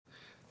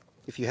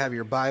If you have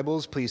your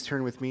Bibles, please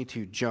turn with me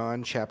to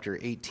John chapter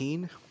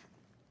 18.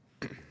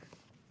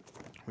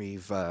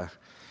 We've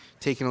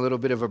taken a little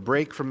bit of a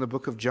break from the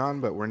book of John,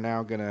 but we're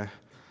now gonna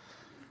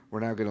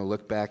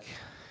look back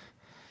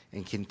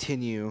and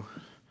continue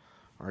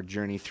our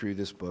journey through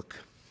this book.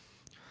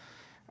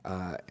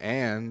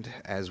 And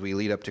as we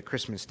lead up to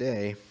Christmas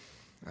Day,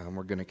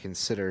 we're going to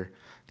consider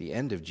the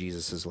end of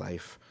Jesus'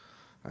 life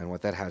and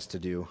what that has to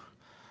do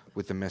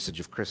with the message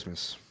of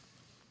Christmas.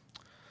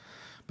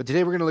 But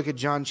today we're going to look at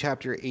John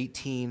chapter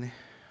 18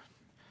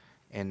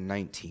 and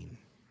 19.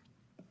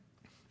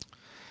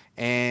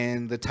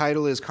 And the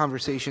title is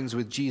Conversations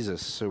with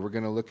Jesus. So we're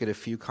going to look at a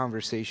few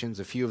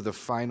conversations, a few of the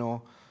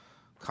final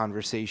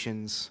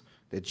conversations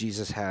that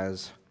Jesus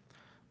has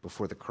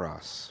before the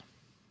cross.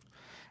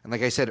 And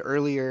like I said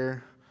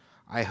earlier,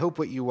 I hope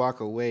what you walk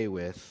away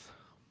with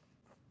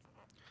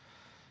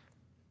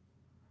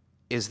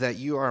is that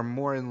you are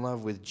more in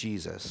love with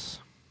Jesus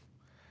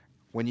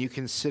when you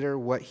consider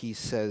what he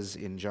says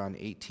in John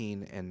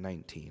 18 and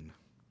 19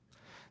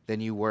 than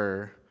you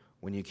were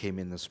when you came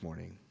in this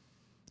morning.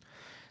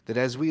 That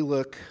as we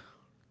look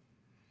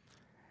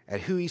at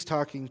who he's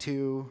talking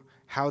to,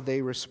 how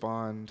they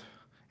respond,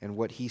 and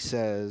what he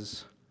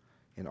says,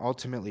 and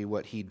ultimately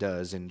what he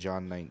does in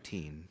John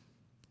 19,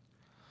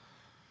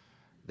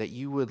 that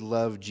you would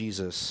love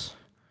Jesus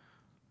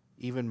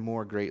even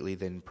more greatly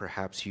than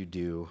perhaps you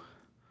do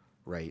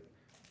right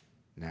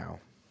now.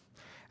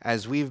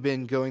 As we've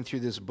been going through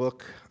this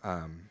book,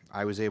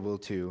 I was able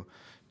to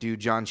do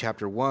John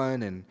chapter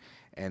 1,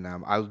 and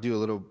I'll do a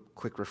little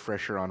quick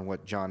refresher on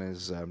what John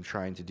is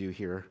trying to do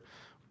here.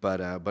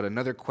 But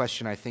another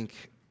question I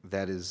think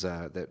that is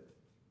that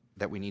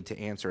we need to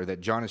answer,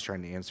 that John is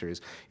trying to answer,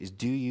 is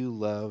do you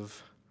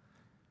love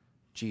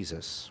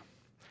Jesus?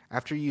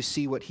 After you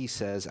see what he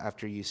says,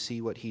 after you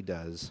see what he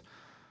does,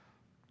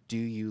 do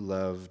you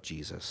love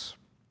Jesus?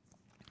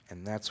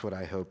 And that's what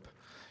I hope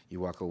you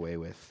walk away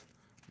with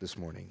this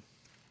morning.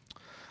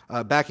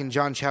 Back in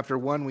John chapter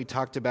 1, we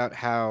talked about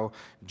how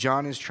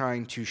John is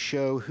trying to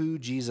show who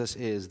Jesus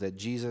is, that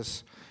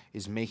Jesus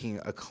is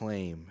making a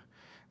claim,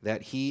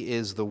 that he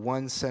is the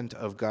one sent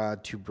of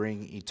God to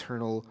bring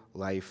eternal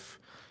life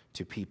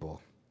to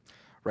people.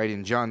 Right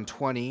in John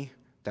 20,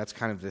 that's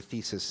kind of the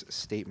thesis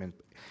statement.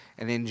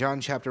 And in John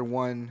chapter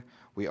 1,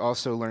 we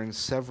also learn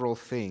several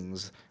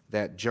things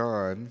that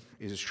John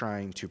is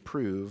trying to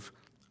prove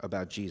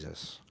about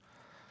Jesus.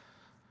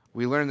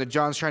 We learn that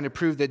John's trying to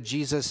prove that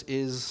Jesus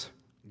is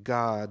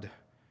God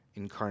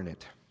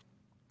incarnate,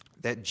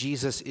 that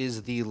Jesus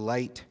is the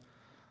light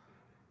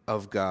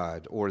of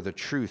God, or the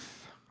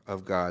truth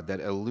of God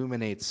that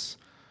illuminates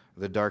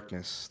the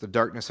darkness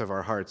of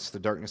our hearts, the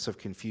darkness of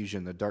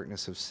confusion, the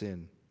darkness of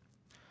sin.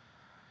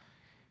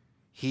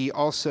 He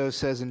also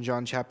says in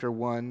John chapter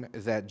 1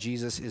 that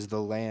Jesus is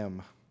the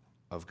Lamb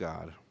of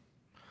God.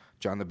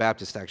 John the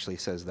Baptist actually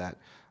says that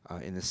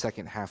in the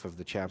second half of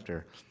the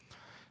chapter.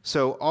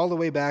 So all the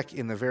way back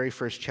in the very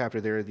first chapter,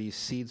 there are these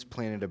seeds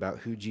planted about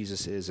who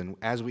Jesus is. And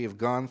as we have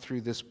gone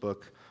through this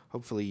book,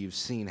 hopefully you've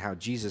seen how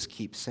Jesus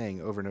keeps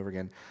saying over and over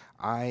again,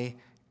 I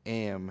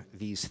am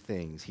these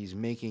things. He's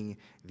making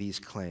these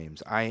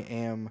claims. I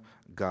am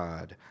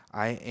God.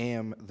 I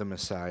am the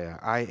Messiah.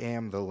 I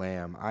am the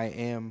Lamb. I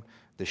am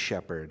the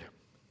shepherd.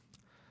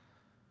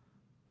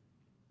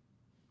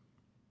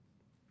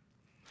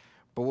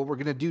 But what we're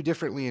going to do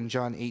differently in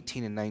John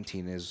 18 and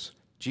 19 is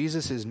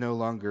Jesus is no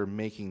longer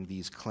making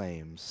these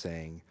claims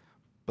saying,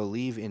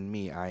 believe in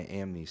me, I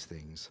am these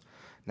things.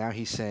 Now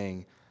he's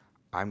saying,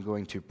 I'm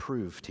going to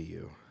prove to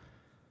you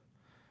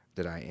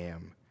that I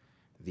am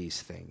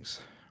these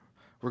things.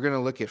 We're going to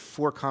look at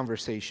 4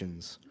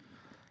 conversations,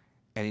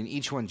 and in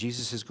each one,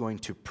 Jesus is going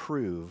to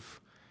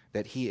prove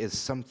that he is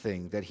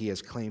something that he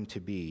has claimed to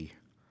be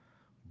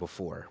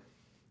before.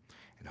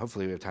 And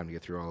hopefully we have time to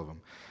get through all of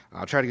them.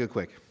 I'll try to go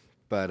quick,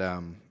 but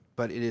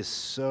it is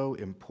so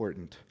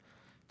important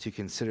to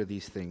consider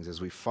these things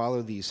as we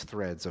follow these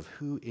threads of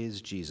who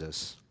is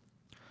Jesus.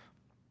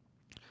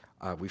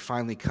 We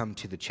finally come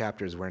to the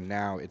chapters where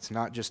now it's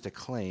not just a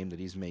claim that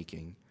he's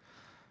making.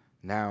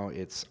 Now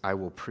it's, I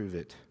will prove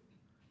it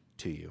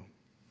to you.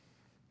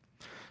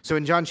 So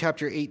in John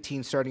chapter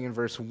 18, starting in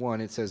verse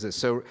 1, it says this.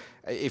 So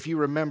if you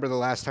remember, the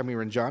last time we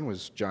were in John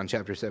was John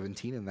chapter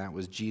 17, and that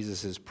was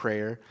Jesus'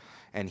 prayer.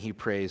 And he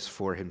prays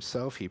for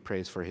himself, he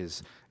prays for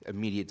his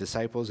immediate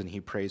disciples, and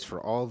he prays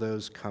for all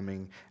those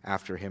coming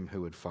after him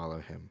who would follow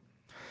him.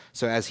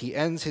 So as he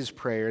ends his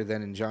prayer,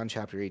 then in John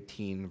chapter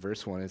 18,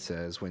 verse 1, it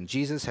says, when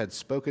Jesus had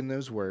spoken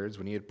those words,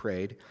 when he had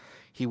prayed,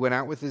 he went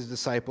out with his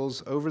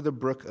disciples over the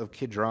brook of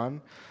Kidron,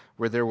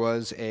 where there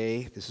was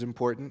this is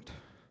important,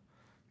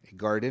 a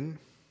garden.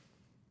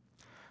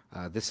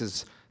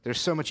 There's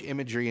so much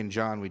imagery in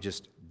John we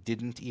just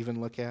didn't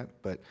even look at,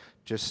 but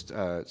just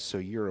so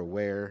you're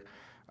aware,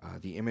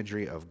 the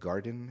imagery of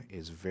garden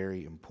is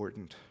very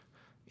important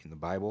in the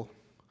Bible,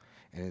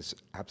 and it's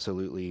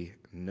absolutely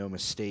no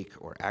mistake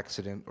or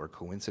accident or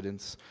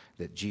coincidence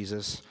that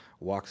Jesus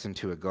walks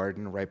into a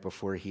garden right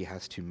before he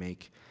has to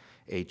make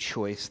a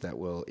choice that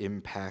will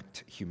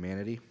impact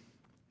humanity.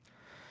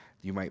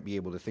 You might be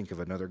able to think of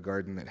another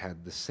garden that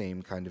had the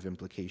same kind of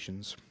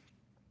implications.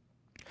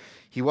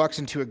 He walks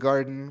into a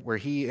garden where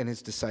he and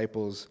his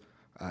disciples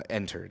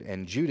entered,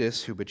 and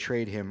Judas, who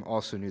betrayed him,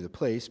 also knew the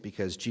place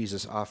because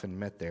Jesus often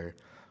met there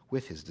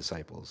with his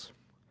disciples.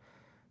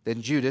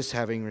 Then Judas,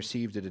 having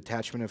received a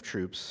detachment of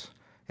troops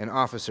and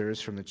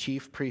officers from the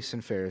chief priests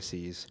and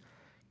Pharisees,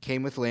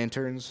 came with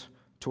lanterns,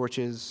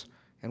 torches,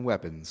 and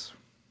weapons.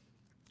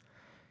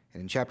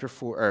 And in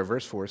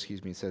verse 4,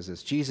 it says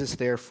this: Jesus,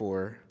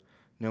 therefore,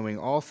 knowing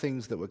all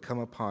things that would come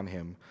upon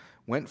him,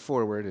 went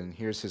forward, and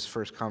here's his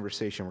first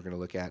conversation we're going to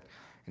look at,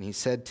 and he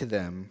said to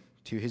them,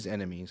 to his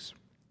enemies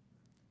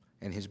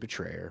and his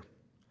betrayer,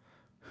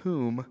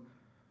 "Whom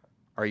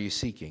are you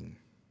seeking?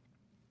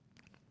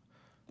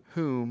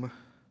 Whom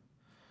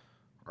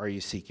are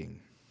you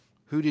seeking?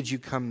 Who did you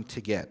come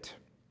to get?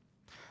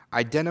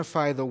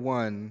 Identify the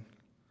one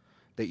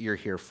that you're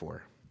here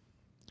for."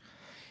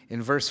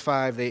 In verse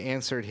 5, they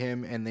answered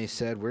him and they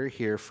said, "We're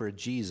here for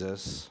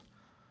Jesus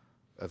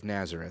of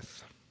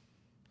Nazareth."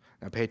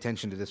 Now pay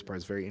attention to this part,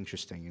 it's very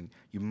interesting, and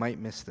you might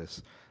miss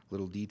this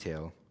little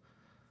detail.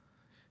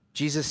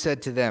 Jesus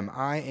said to them,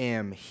 "I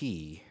am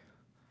he."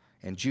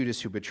 And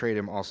Judas, who betrayed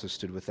him, also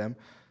stood with them.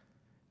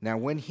 Now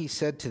when he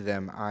said to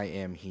them, "I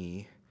am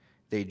he,"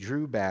 they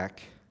drew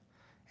back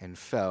and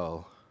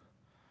fell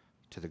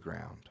to the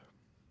ground.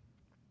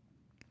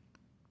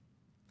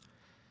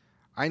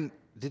 I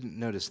didn't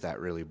notice that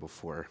really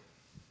before.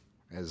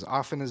 As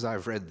often as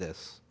I've read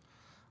this,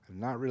 I've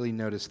not really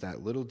noticed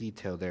that little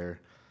detail there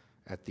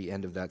at the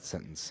end of that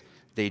sentence.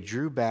 They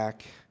drew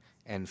back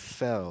and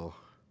fell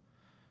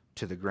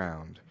to the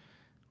ground.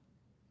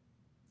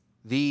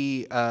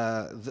 The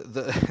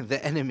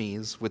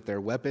enemies, with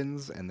their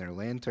weapons and their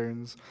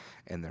lanterns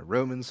and their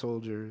Roman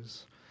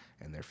soldiers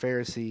and their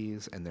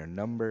Pharisees and their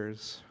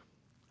numbers,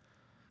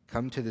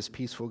 come to this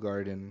peaceful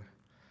garden,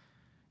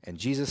 and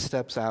Jesus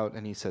steps out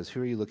and he says,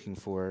 "Who are you looking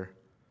for?"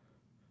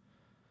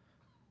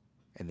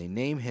 And they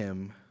name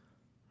him,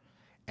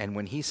 and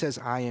when he says,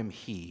 "I am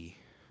he,"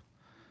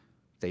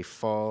 they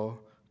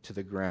fall to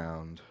the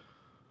ground.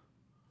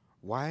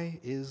 Why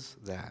is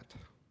that?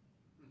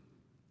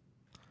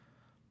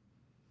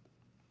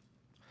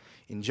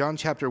 In John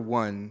chapter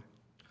 1,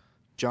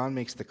 John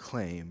makes the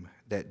claim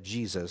that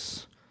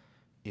Jesus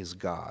is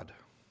God.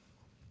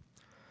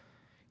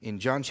 In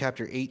John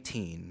chapter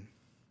 18,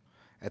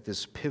 at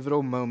this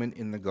pivotal moment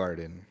in the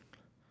garden,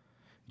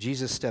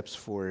 Jesus steps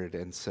forward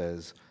and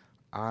says,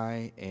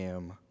 "I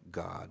am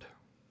God."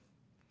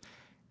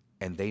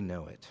 And they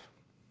know it.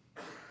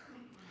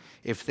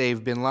 If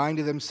they've been lying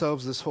to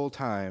themselves this whole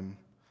time,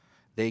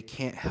 they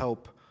can't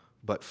help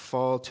but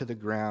fall to the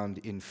ground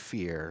in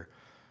fear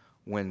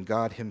when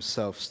God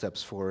himself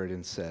steps forward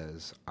and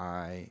says,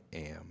 "I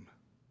am."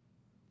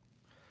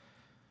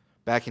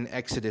 Back in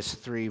Exodus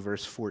 3,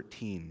 verse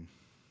 14,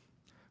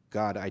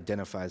 God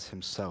identifies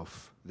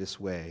himself this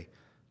way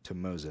to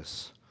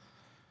Moses.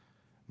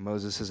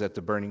 Moses is at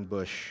the burning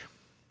bush,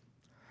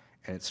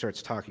 and it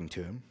starts talking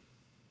to him.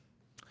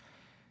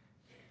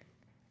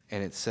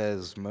 And it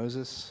says,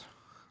 "Moses,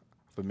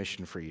 I have a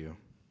mission for you.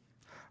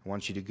 I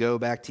want you to go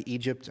back to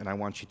Egypt, and I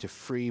want you to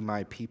free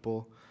my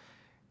people.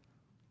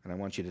 And I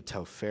want you to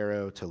tell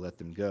Pharaoh to let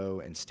them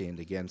go and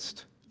stand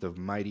against the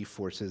mighty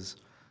forces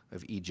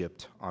of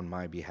Egypt on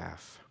my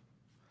behalf."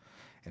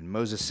 And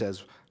Moses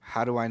says,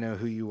 "How do I know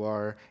who you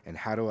are, and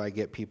how do I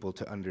get people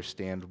to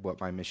understand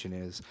what my mission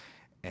is?"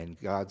 And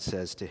God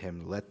says to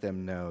him, "Let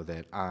them know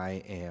that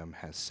I am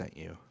has sent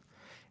you."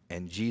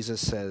 And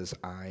Jesus says,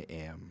 "I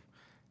am."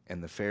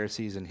 And the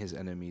Pharisees and his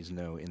enemies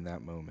know in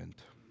that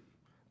moment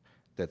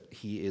that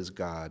he is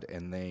God,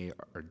 and they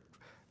are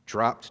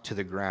dropped to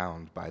the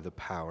ground by the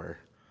power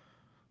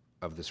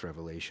of this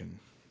revelation.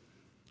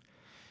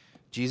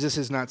 Jesus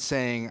is not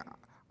saying,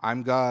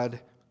 "I'm God,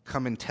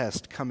 come and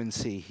test, come and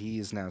see." He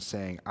is now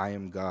saying, "I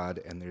am God,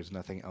 and there's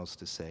nothing else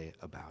to say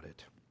about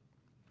it.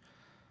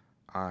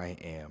 I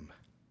am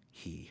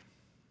he."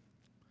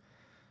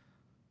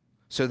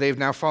 So they've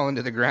now fallen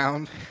to the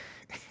ground.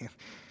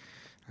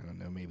 I don't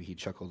know, maybe he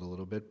chuckled a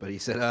little bit, but he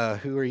said,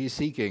 "Who are you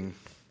seeking?"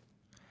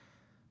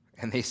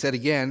 And they said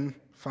again,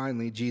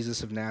 finally,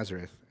 "Jesus of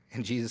Nazareth."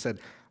 And Jesus said,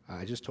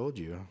 "I just told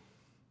you,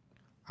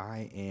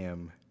 I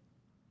am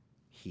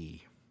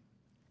he.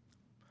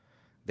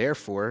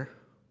 Therefore,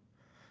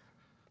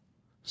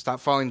 stop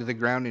falling to the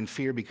ground in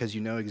fear because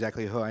you know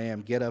exactly who I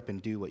am. Get up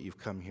and do what you've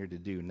come here to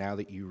do. Now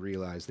that you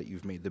realize that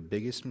you've made the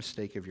biggest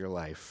mistake of your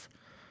life,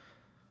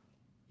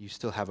 you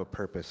still have a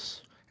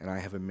purpose, and I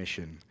have a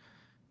mission,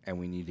 and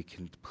we need to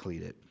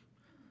complete it.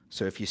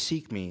 So if you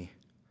seek me,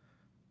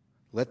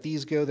 let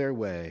these go their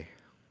way,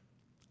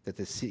 that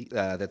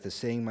the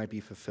saying might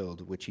be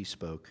fulfilled, which he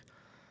spoke,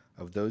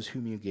 of those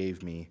whom you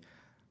gave me,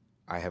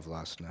 I have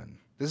lost none."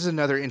 This is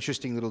another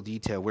interesting little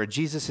detail where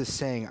Jesus is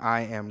saying,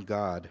 "I am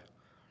God."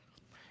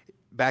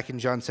 Back in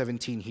John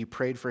 17, he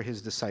prayed for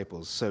his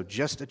disciples. So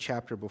just a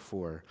chapter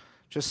before,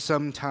 just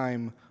some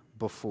time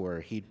before.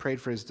 He'd prayed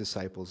for his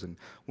disciples, and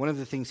one of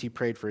the things he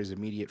prayed for his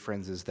immediate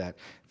friends is that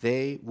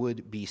they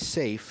would be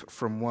safe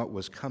from what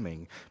was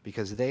coming,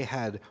 because they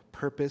had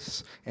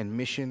purpose and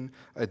mission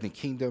in the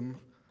kingdom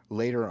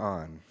later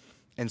on.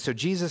 And so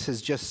Jesus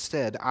has just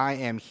said, I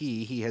am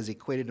he. He has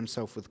equated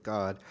himself with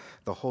God,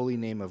 the holy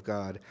name of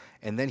God,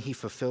 and then he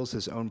fulfills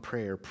his own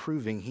prayer,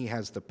 proving he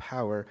has the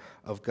power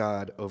of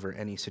God over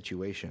any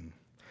situation.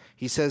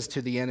 He says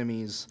to the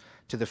enemies,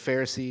 to the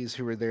Pharisees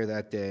who were there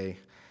that day,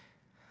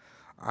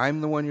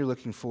 I'm the one you're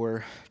looking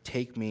for.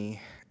 Take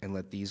me and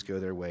let these go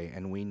their way.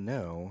 And we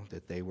know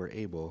that they were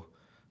able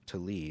to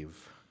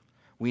leave.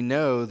 We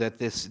know that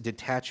this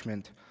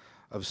detachment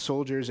of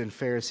soldiers and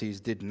Pharisees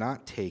did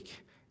not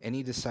take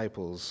any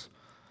disciples,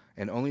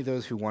 and only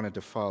those who wanted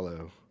to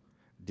follow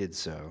did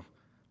so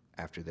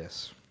after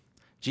this.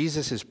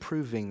 Jesus is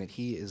proving that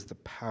he is the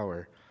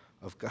power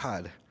of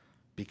God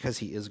because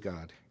he is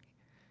God.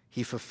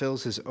 He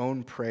fulfills his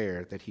own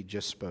prayer that he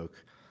just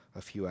spoke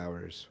a few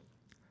hours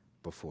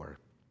before.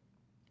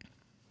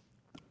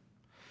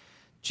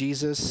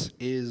 Jesus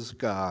is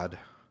God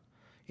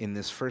in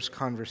this first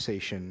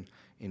conversation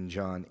in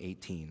John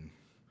 18.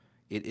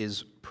 It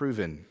is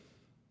proven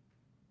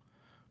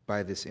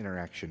by this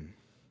interaction.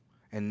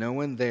 And no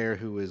one there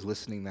who was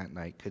listening that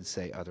night could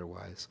say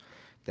otherwise,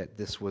 that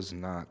this was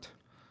not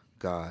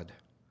God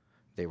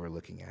they were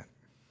looking at.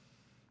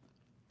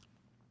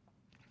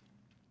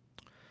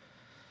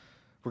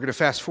 We're going to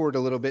fast forward a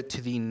little bit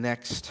to the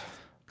next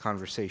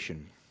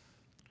conversation.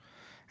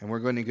 And we're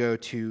going to go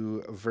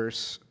to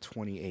verse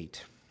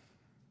 28.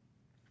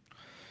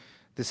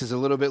 This is a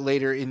little bit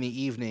later in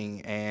the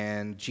evening,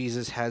 and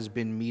Jesus has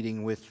been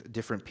meeting with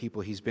different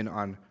people. He's been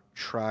on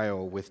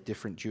trial with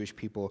different Jewish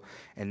people,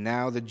 and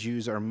now the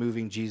Jews are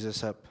moving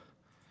Jesus up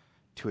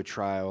to a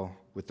trial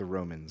with the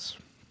Romans.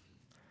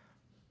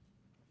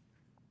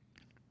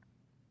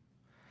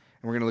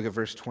 And we're going to look at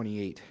verse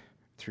 28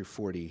 through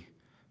 40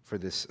 for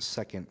this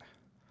second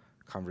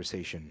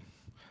conversation.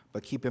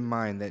 But keep in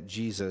mind that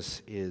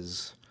Jesus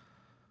is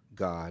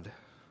God.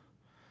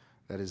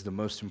 That is the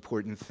most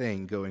important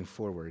thing going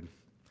forward,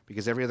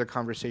 because every other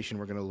conversation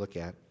we're going to look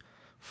at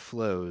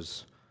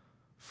flows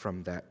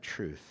from that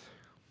truth,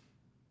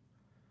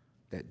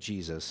 that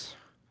Jesus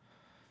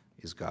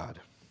is God.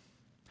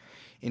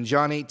 In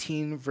John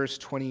 18, verse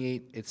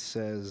 28, it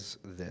says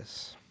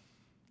this: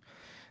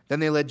 Then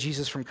they led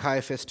Jesus from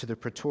Caiaphas to the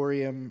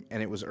praetorium,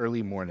 and it was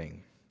early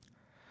morning.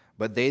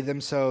 But they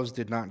themselves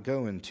did not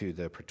go into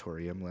the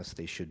praetorium, lest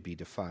they should be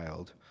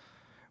defiled,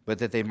 but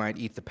that they might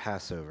eat the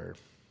Passover.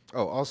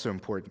 Oh, also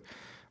important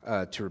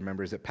to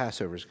remember is that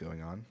Passover is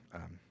going on.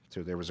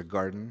 So there was a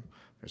garden.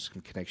 There's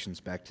some connections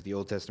back to the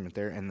Old Testament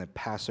there, and the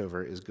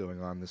Passover is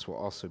going on. This will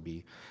also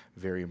be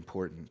very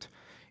important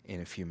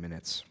in a few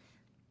minutes.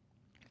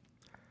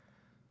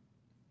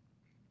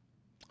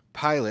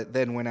 Pilate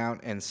then went out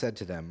and said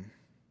to them,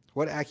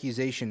 What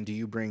accusation do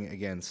you bring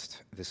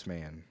against this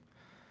man?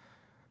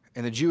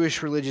 And the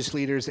Jewish religious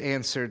leaders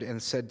answered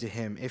and said to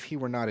him, If he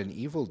were not an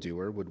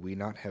evildoer, would we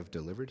not have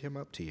delivered him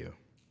up to you?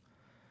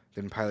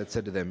 Then Pilate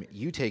said to them,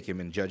 You take him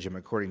and judge him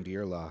according to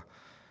your law.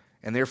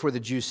 And therefore the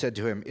Jews said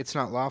to him, It's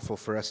not lawful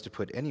for us to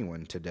put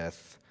anyone to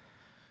death,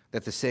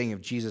 that the saying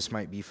of Jesus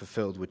might be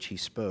fulfilled, which he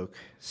spoke,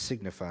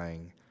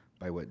 signifying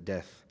by what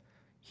death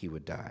he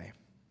would die.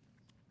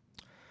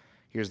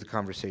 Here's the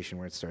conversation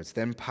where it starts.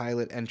 Then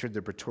Pilate entered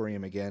the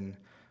praetorium again,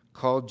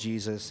 called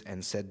Jesus,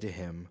 and said to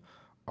him,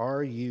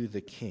 Are you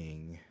the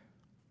king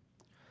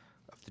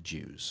of the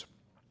Jews?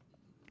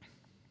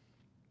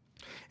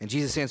 And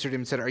Jesus answered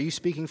him and said, Are you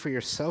speaking for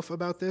yourself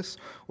about this,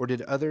 or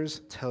did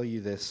others tell you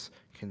this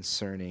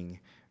concerning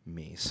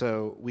me?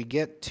 So we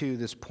get to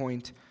this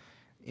point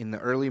in the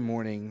early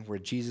morning where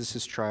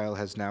Jesus' trial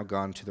has now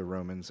gone to the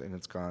Romans, and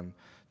it's gone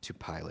to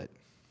Pilate.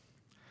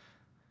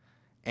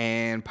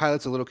 And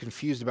Pilate's a little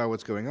confused about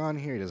what's going on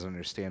here. He doesn't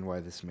understand why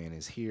this man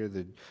is here.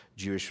 The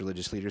Jewish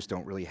religious leaders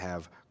don't really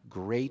have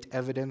great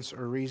evidence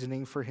or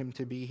reasoning for him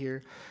to be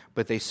here,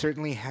 but they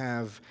certainly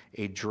have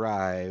a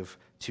drive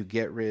to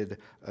get rid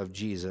of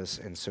Jesus,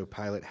 and so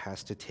Pilate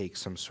has to take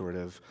some sort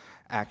of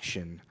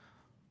action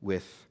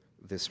with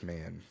this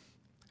man.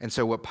 And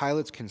so what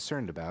Pilate's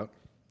concerned about,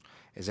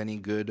 as any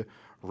good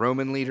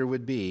Roman leader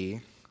would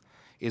be,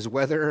 is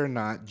whether or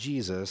not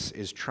Jesus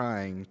is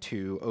trying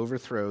to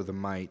overthrow the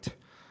might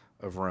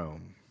of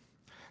Rome.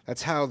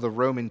 That's how the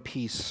Roman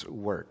peace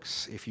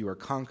works. If you are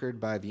conquered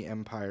by the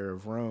empire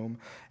of Rome,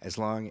 as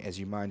long as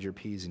you mind your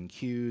P's and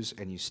Q's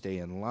and you stay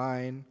in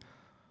line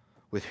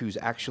with who's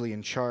actually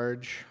in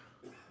charge,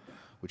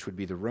 which would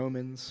be the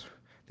Romans,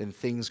 then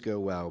things go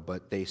well.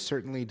 But they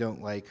certainly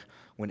don't like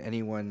when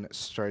anyone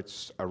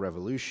starts a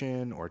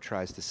revolution or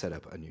tries to set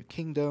up a new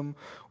kingdom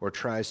or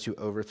tries to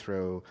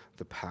overthrow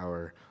the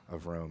power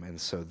of Rome. And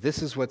so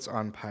this is what's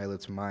on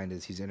Pilate's mind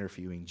as he's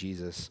interviewing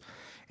Jesus.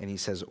 And he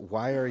says,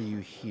 Why are you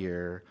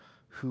here?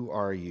 Who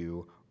are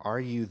you? Are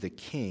you the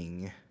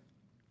king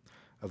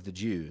of the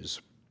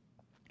Jews?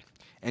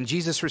 And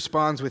Jesus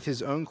responds with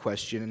his own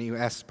question, and he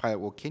asks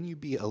Pilate, Well, can you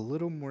be a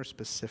little more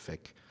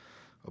specific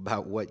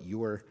about what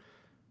you're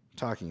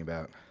talking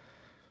about?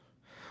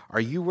 Are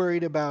you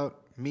worried about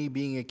me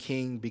being a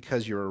king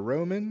because you're a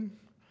Roman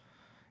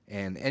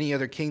and any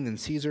other king than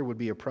Caesar would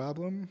be a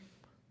problem?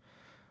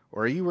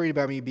 Or are you worried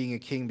about me being a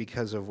king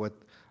because of what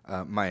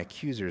my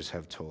accusers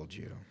have told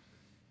you?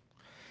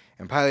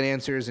 And Pilate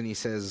answers and he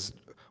says,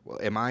 well,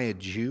 am I a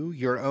Jew?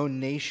 Your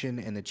own nation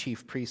and the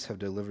chief priests have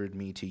delivered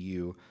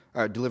you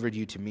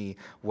to me.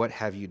 What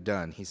have you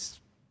done? He's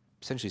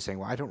essentially saying,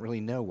 well, I don't really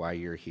know why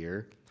you're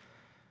here,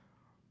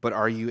 but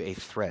are you a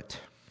threat?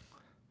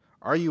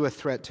 Are you a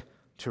threat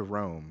to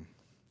Rome?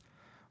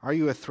 Are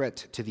you a threat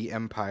to the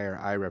empire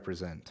I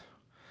represent?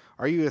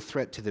 Are you a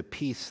threat to the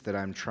peace that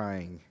I'm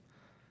trying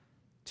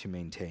to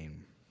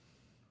maintain?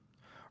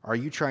 Are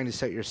you trying to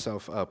set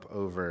yourself up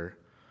over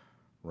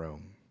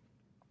Rome?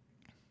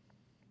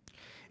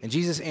 And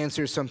Jesus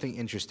answers something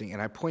interesting,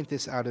 and I point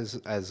this out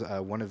as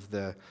one of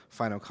the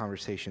final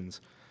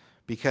conversations,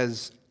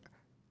 because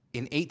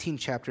in 18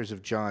 chapters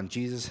of John,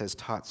 Jesus has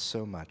taught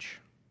so much.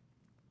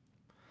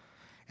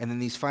 And in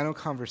these final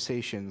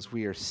conversations,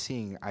 we are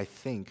seeing, I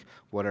think,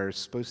 what are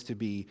supposed to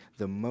be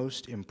the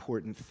most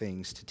important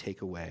things to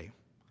take away.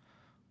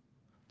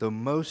 The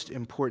most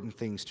important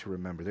things to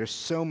remember. There's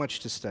so much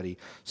to study,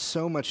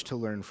 so much to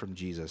learn from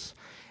Jesus.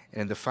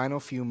 And in the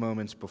final few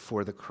moments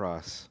before the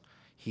cross,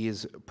 he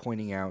is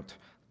pointing out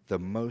the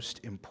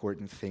most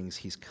important things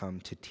he's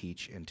come to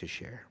teach and to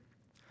share.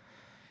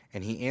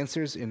 And he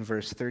answers in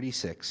verse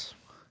 36.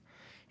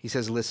 He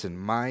says, listen,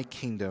 my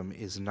kingdom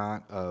is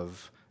not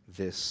of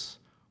this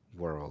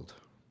world.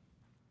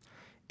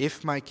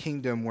 If my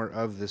kingdom were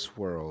of this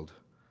world,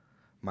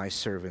 my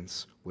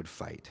servants would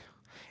fight.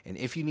 And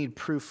if you need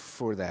proof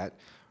for that,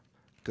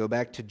 go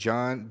back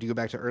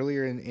to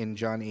earlier in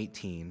John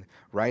 18,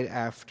 right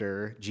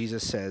after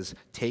Jesus says,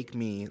 take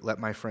me, let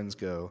my friends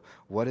go.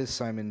 What does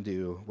Simon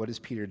do? What does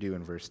Peter do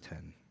in verse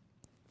 10?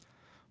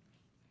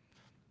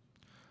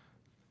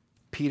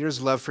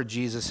 Peter's love for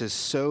Jesus is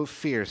so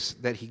fierce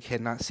that he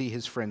cannot see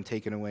his friend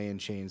taken away in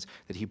chains,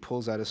 that he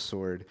pulls out a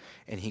sword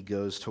and he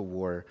goes to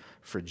war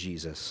for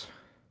Jesus.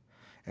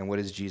 And what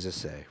does Jesus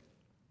say?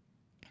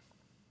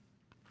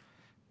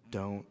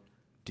 Don't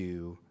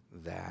do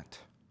that.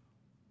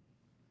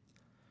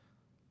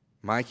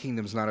 My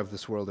kingdom's not of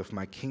this world. If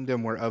my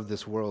kingdom were of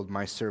this world,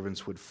 my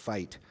servants would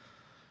fight.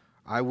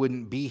 I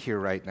wouldn't be here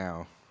right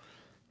now.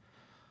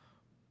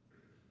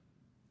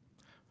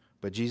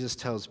 But Jesus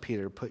tells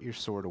Peter, put your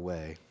sword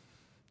away,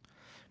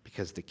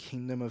 because the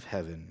kingdom of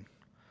heaven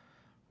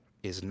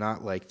is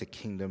not like the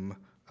kingdom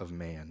of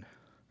man.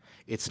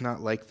 It's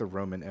not like the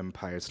Roman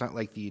Empire. It's not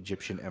like the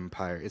Egyptian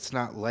Empire. It's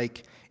not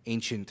like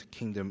ancient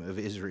kingdom of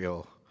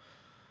Israel.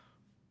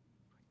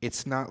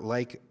 It's not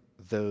like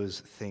those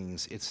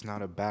things. It's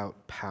not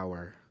about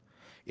power.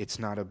 It's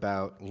not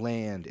about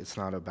land. It's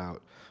not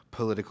about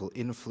political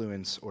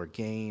influence or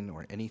gain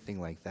or anything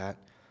like that.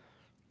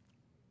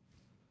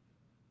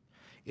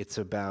 It's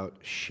about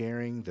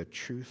sharing the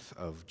truth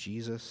of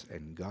Jesus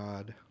and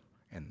God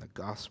and the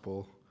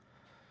gospel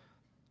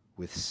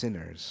with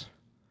sinners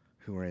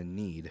who are in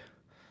need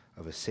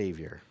of a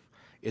Savior.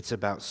 It's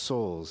about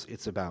souls.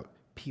 It's about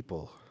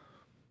people.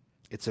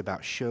 It's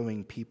about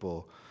showing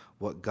people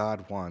what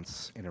God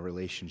wants in a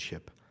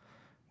relationship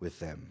with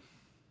them.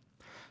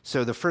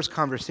 So the first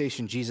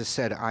conversation, Jesus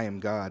said, I am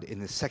God. In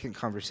the second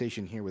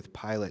conversation here with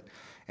Pilate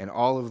and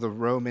all of the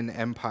Roman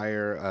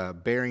Empire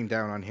bearing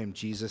down on him,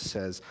 Jesus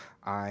says,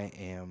 I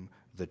am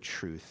the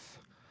truth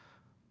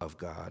of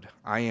God.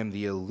 I am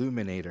the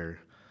illuminator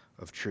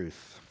of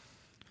truth.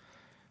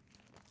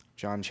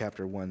 John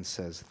chapter 1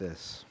 says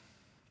this.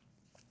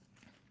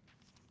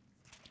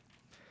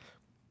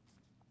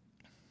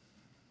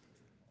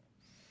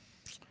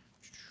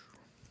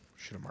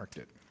 Should have marked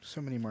it. So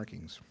many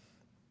markings.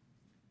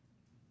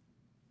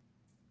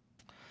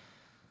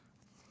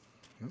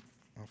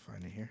 I'll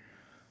find it here.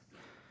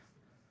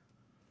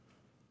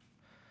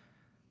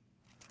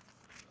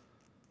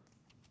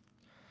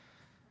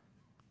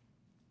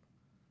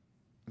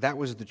 That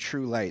was the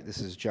true light. This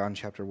is John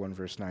chapter 1,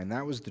 verse 9.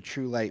 That was the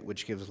true light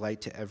which gives light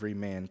to every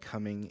man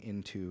coming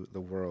into the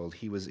world.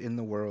 He was in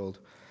the world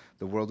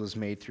was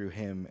made through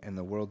him, and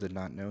the world did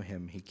not know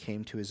him. He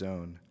came to his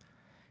own,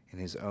 and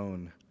his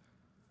own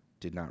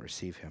did not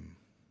receive him.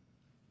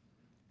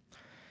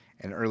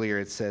 And earlier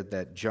it said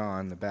that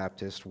John the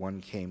Baptist, one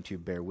came to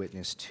bear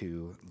witness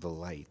to the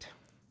light.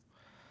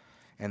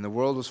 And the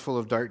world was full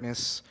of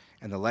darkness,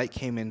 and the light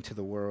came into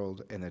the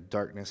world, and the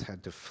darkness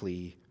had to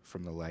flee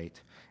from the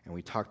light. And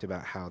we talked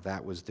about how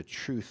that was the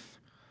truth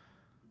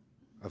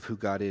of who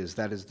God is.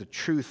 That is the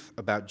truth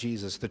about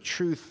Jesus, the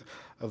truth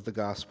of the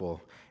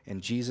gospel.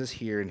 And Jesus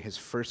here in his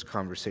first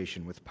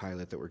conversation with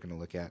Pilate that we're going to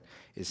look at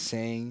is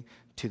saying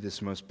to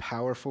this most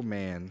powerful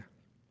man,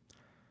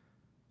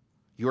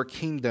 your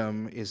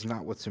kingdom is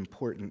not what's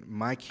important.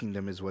 My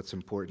kingdom is what's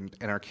important.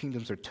 And our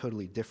kingdoms are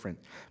totally different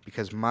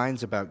because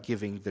mine's about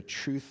giving the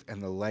truth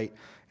and the light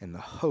and the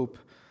hope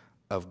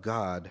of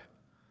God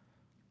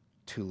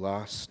to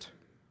lost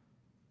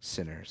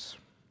sinners.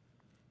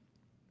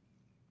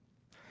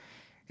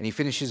 And he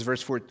finishes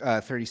verse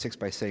 36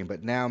 by saying,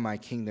 but now my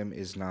kingdom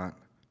is not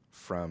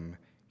from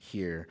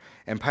here.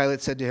 And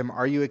Pilate said to him,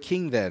 "Are you a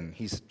king then?"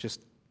 He's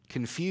just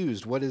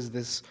confused. What does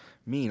this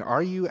mean?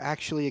 Are you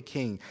actually a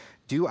king?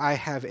 Do I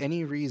have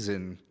any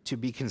reason to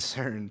be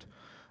concerned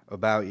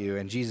about you?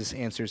 And Jesus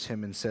answers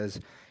him and says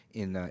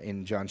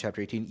in John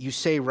chapter 18, "You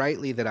say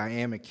rightly that I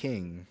am a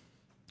king.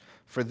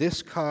 For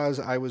this cause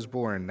I was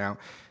born." Now,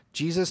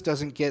 Jesus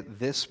doesn't get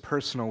this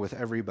personal with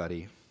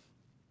everybody.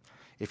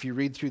 If you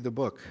read through the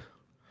book,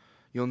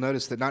 you'll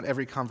notice that not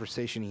every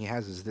conversation he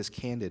has is this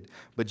candid,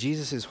 but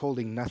Jesus is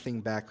holding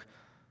nothing back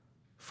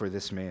for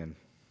this man.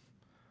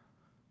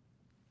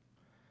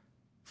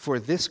 "For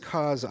this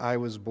cause I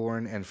was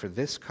born, and for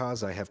this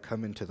cause I have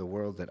come into the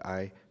world, that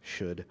I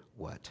should"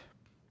 what?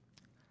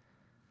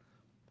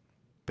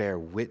 "Bear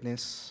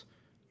witness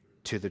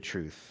to the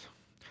truth."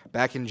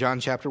 Back in John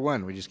chapter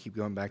 1, we just keep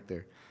going back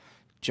there.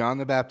 John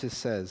the Baptist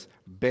says,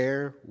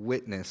 "Bear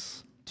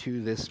witness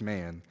to this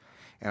man."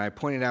 And I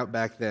pointed out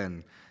back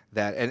then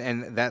that,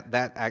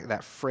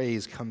 that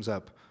phrase comes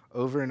up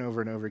over and over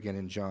and over again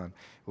in John.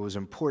 What was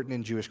important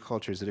in Jewish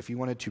culture is that if you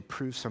wanted to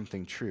prove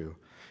something true,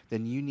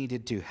 then you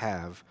needed to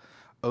have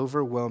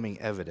overwhelming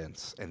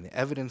evidence, and the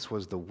evidence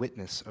was the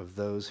witness of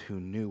those who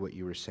knew what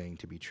you were saying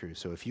to be true.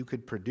 So if you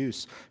could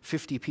produce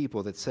 50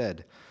 people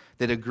that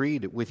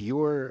agreed with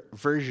your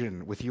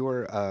version, with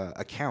your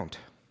account,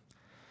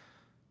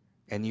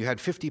 and you had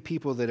 50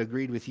 people that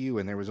agreed with you,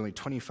 and there was only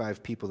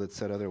 25 people that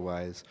said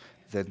otherwise,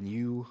 then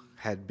you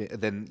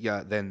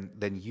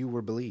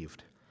were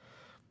believed.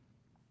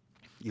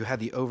 You had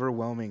the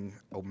overwhelming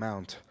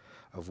amount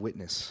of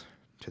witness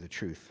to the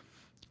truth.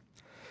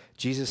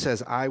 Jesus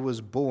says, I'm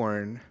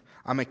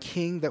a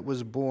king that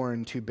was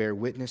born to bear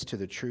witness to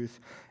the truth.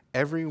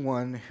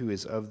 Everyone who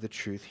is of the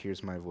truth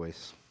hears my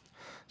voice.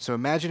 So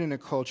imagine in a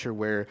culture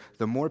where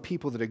the more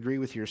people that agree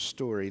with your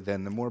story,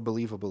 then the more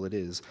believable it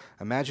is.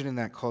 Imagine in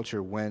that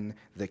culture when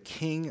the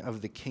king of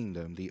the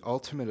kingdom, the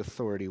ultimate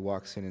authority,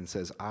 walks in and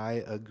says,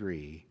 I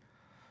agree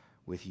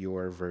with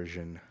your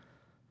version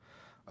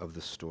of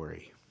the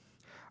story.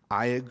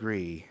 I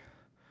agree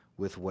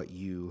with what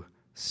you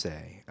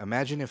say.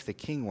 Imagine if the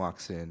king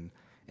walks in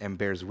and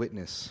bears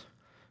witness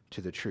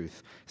to the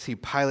truth. See,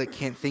 Pilate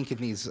can't think in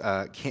these,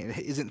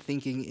 isn't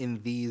thinking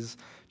in these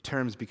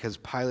terms because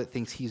Pilate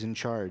thinks he's in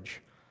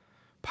charge.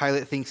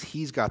 Pilate thinks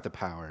he's got the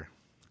power.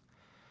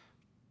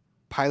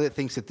 Pilate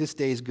thinks that this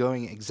day is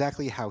going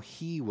exactly how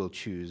he will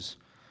choose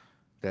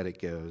that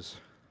it goes.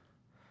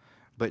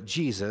 But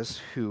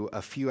Jesus, who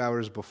a few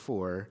hours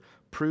before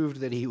proved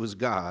that he was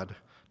God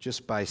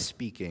just by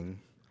speaking,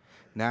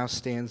 now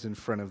stands in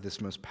front of this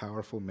most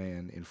powerful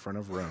man in front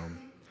of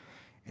Rome,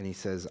 and he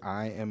says,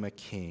 I am a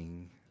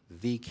king,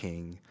 the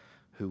king,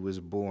 who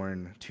was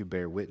born to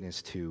bear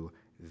witness to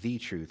the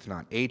truth,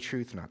 not a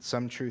truth, not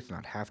some truth,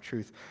 not half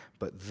truth,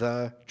 but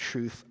the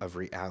truth of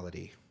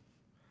reality.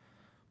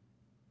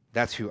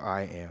 That's who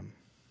I am.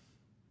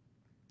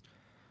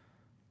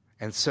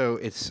 And so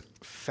it's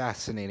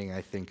fascinating,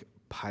 I think,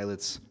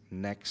 Pilate's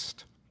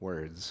next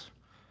words,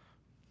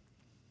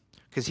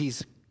 because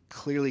he's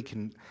clearly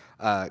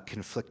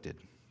conflicted.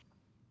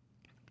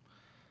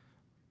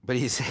 But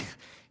he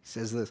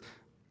says this,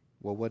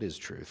 well, what is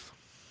truth?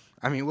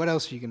 I mean, what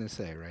else are you going to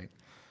say, right?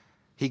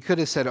 He could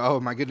have said, oh,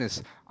 my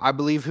goodness, I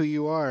believe who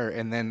you are,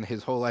 and then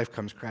his whole life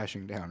comes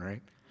crashing down,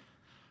 right?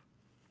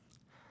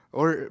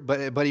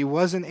 But he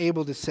wasn't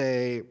able to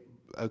say,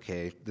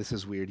 okay, this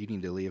is weird, you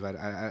need to leave.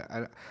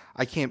 I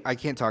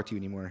can't talk to you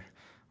anymore.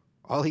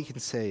 All he can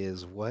say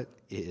is, what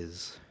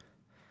is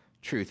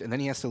truth? And then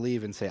he has to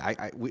leave and say,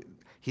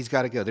 he's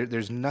got to go.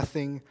 There's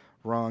nothing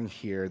wrong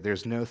here.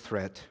 There's no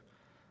threat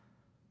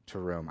to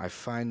Rome. I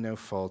find no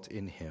fault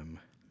in him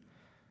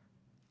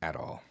at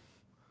all.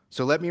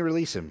 So let me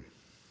release him.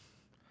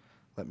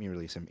 Let me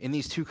release him. In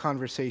these two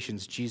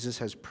conversations, Jesus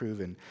has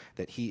proven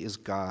that he is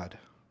God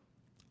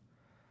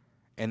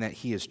and that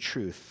he is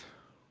truth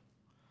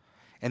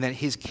and that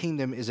his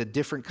kingdom is a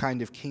different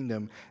kind of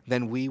kingdom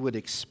than we would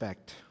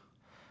expect.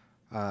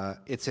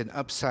 It's an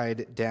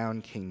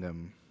upside-down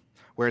kingdom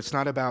where it's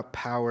not about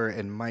power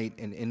and might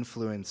and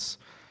influence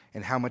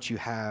and how much you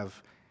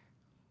have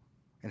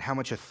and how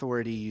much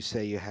authority you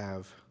say you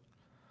have.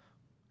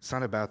 It's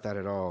not about that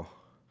at all.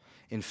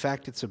 In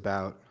fact, it's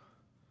about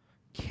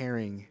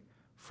caring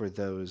for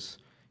those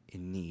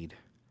in need.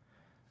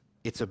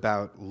 It's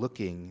about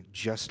looking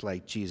just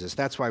like Jesus.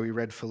 That's why we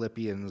read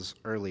Philippians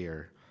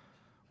earlier,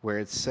 where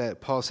it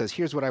said, Paul says,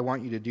 here's what I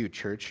want you to do,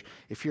 church.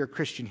 If you're a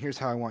Christian, here's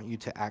how I want you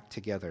to act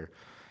together.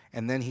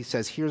 And then he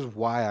says, here's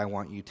why I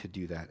want you to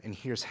do that, and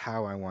here's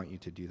how I want you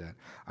to do that.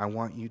 I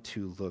want you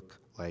to look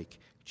like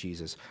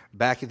Jesus.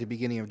 Back at the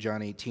beginning of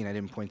John 18, I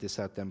didn't point this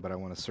out then, but I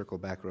want to circle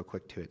back real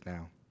quick to it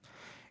now,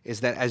 is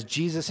that as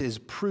Jesus is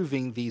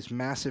proving these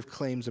massive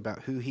claims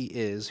about who he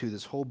is, who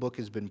this whole book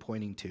has been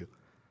pointing to,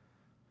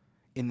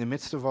 in the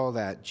midst of all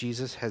that,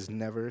 Jesus has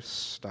never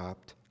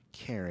stopped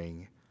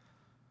caring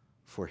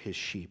for his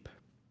sheep.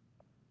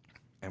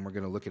 And we're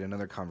going to look at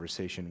another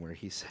conversation where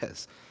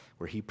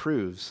he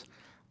proves,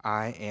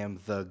 I am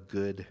the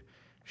good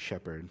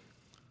shepherd.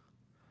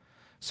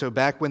 So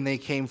back when they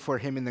came for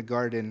him in the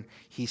garden,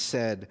 he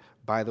said,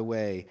 by the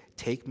way,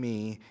 take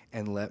me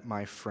and let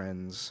my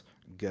friends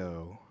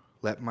go.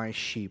 Let my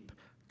sheep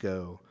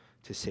go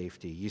to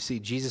safety. You see,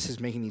 Jesus is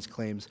making these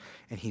claims,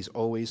 and he's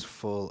always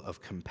full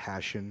of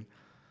compassion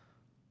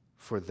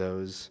for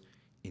those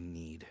in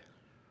need.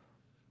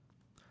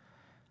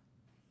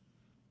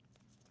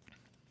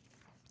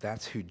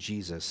 That's who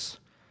Jesus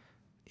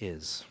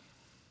is.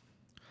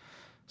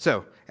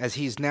 So, as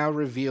he's now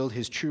revealed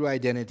his true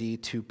identity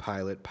to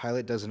Pilate,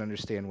 Pilate doesn't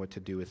understand what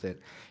to do with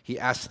it. He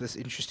asks this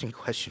interesting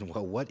question,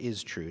 well, what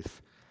is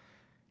truth?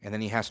 And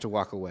then he has to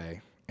walk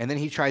away. And then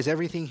he tries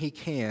everything he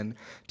can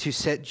to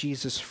set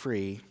Jesus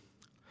free,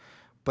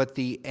 but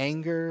the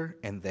anger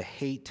and the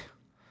hate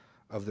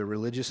of the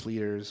religious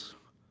leaders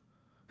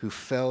who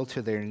fell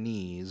to their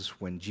knees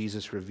when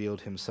Jesus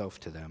revealed himself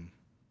to them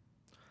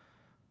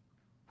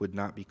would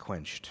not be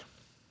quenched.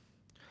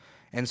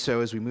 And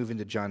so as we move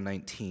into John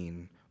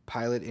 19,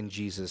 Pilate and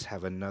Jesus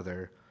have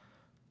another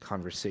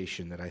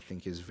conversation that I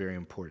think is very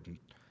important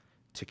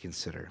to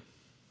consider.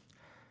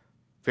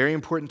 Very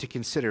important to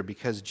consider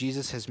because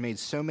Jesus has made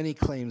so many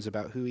claims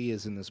about who he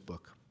is in this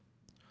book.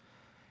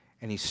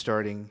 And he's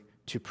starting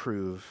to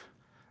prove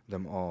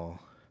them all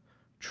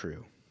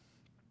true.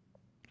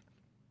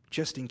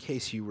 Just in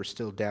case you were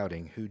still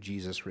doubting who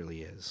Jesus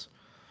really is.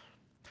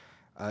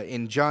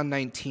 In John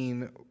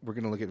 19, we're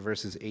going to look at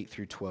verses 8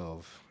 through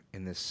 12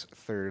 in this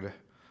third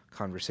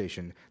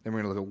conversation. Then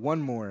we're going to look at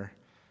one more,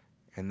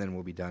 and then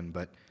we'll be done.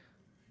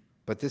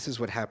 But this is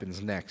what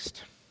happens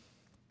next.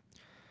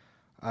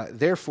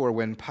 Therefore,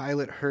 when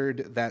Pilate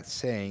heard that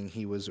saying,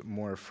 he was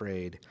more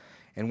afraid,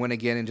 and went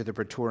again into the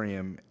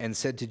praetorium, and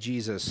said to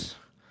Jesus,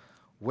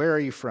 where are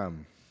you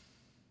from?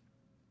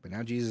 But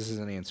now Jesus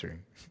isn't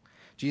answering.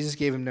 Jesus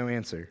gave him no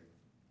answer.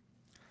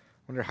 I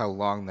wonder how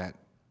long that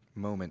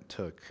moment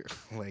took.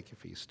 Like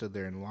if he stood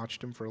there and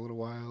watched him for a little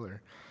while,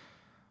 or...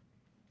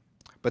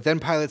 But then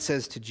Pilate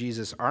says to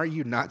Jesus, are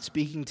you not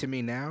speaking to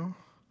me now?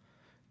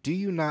 Do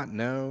you not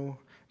know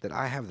that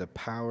I have the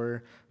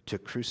power to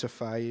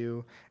crucify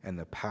you and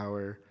the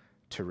power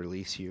to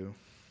release you?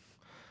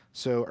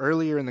 So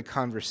earlier in the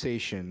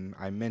conversation,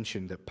 I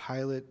mentioned that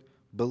Pilate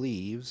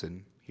believes,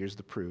 and here's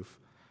the proof,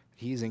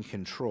 he's in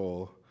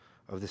control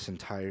of this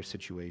entire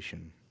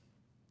situation.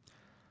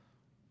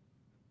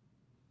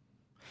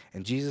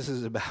 And Jesus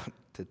is about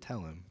to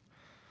tell him,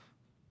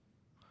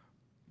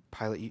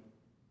 Pilate,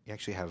 you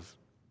actually have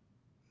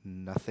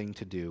nothing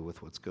to do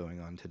with what's going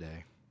on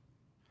today.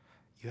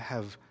 You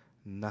have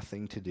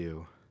nothing to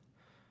do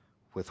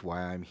with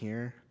why I'm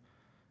here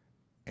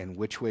and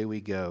which way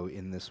we go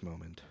in this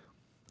moment.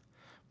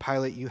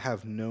 Pilate, you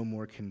have no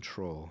more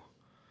control.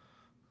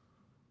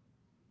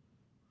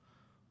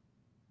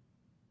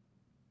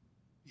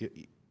 You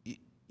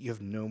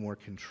have no more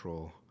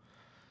control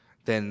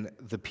than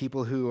the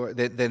people who are,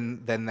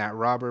 than that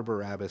robber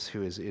Barabbas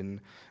who is in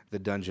the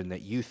dungeon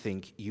that you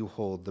think you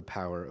hold the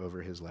power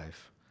over his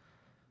life.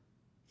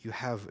 You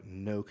have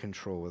no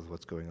control with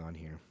what's going on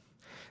here.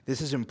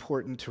 This is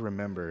important to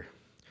remember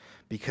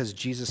because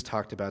Jesus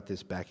talked about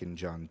this back in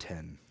John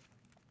 10.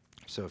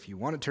 So if you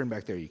want to turn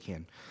back there, you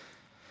can.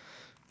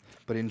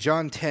 But in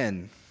John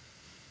 10,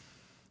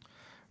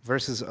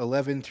 verses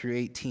 11 through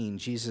 18,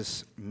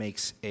 Jesus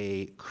makes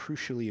a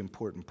crucially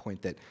important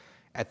point that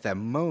at that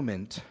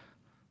moment,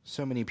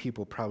 so many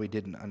people probably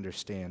didn't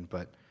understand,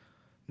 but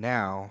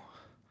now,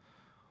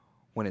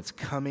 when it's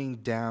coming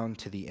down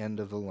to the end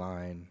of the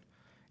line,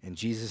 and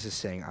Jesus is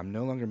saying, I'm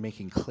no longer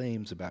making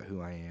claims about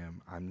who I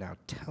am. I'm now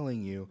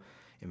telling you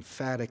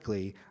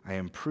emphatically, I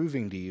am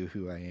proving to you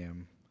who I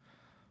am.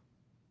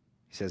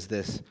 He says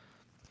this,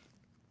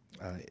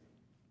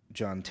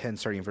 John 10,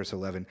 starting in verse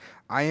 11,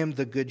 I am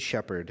the good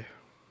shepherd.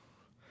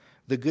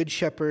 The good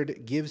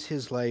shepherd gives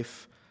his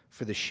life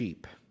for the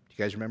sheep. Do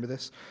you guys remember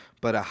this?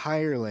 But a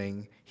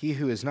hireling, he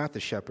who is not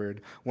the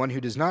shepherd, one who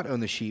does not own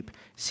the sheep,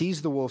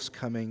 sees the wolves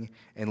coming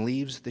and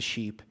leaves the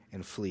sheep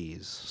and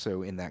flees.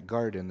 So in that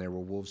garden, there were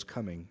wolves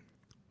coming.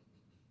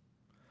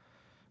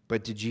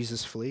 But did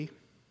Jesus flee?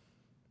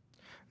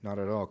 Not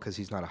at all, because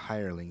he's not a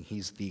hireling.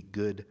 He's the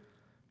good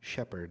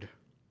shepherd.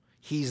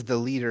 He's the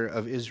leader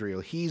of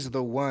Israel. He's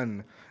the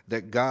one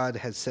that God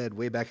has said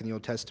way back in the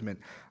Old Testament,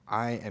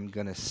 I am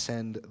going to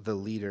send the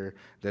leader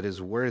that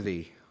is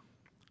worthy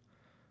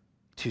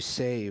to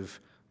save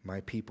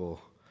my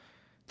people.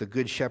 The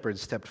good shepherd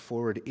stepped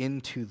forward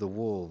into the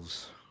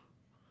wolves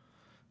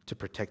to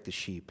protect the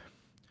sheep.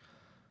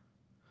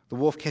 The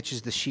wolf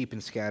catches the sheep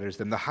and scatters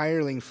them. The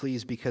hireling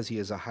flees because he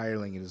is a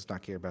hireling and does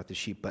not care about the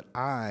sheep. But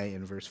I,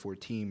 in verse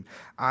 14,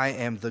 I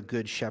am the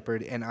good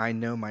shepherd, and I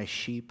know my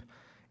sheep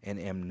and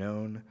am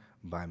known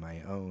by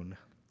my own.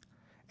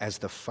 As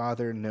the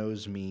Father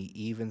knows me,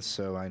 even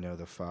so I know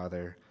the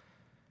Father.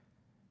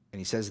 And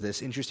he says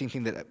this interesting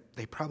thing that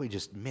they probably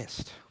just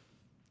missed.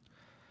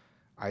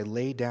 I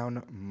lay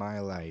down my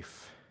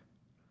life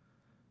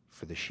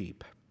for the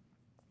sheep.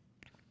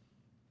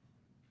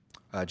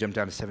 Jump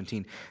down to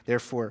 17.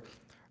 Therefore,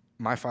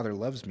 my Father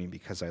loves me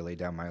because I lay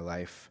down my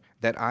life,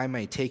 that I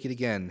may take it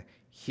again.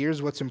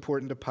 Here's what's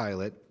important to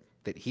Pilate,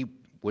 that he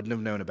wouldn't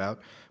have known about,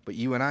 but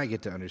you and I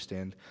get to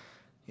understand.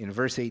 In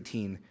verse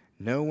 18,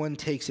 no one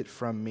takes it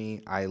from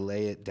me, I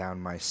lay it down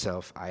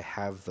myself. I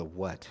have the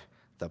what?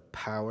 The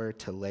power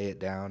to lay it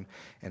down,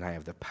 and I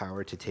have the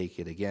power to take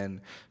it again.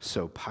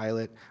 So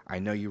Pilate, I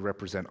know you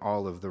represent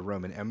all of the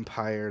Roman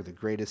Empire, the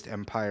greatest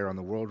empire on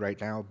the world right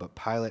now, but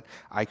Pilate,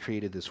 I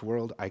created this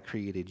world, I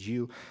created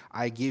you.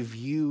 I give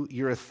you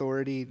your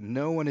authority.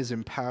 No one is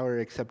in power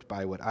except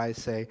by what I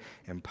say.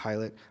 And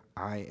Pilate,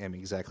 I am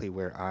exactly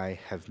where I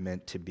have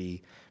meant to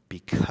be,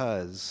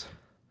 because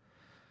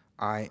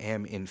I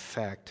am in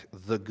fact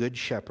the good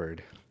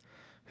shepherd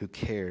who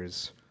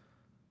cares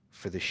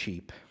for the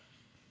sheep.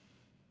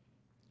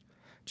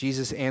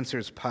 Jesus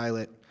answers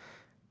Pilate,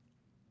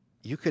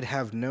 you could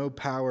have no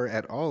power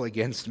at all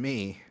against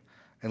me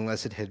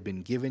unless it had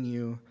been given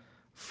you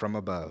from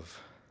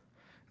above.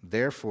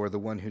 Therefore, the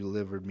one who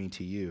delivered me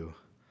to you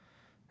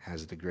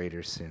has the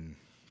greater sin.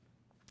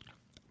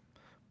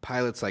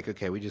 Pilate's like,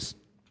 okay, we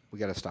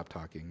got to stop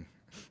talking.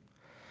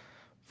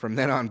 From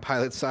then on,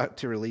 Pilate sought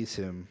to release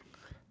him,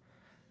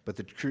 but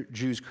the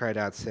Jews cried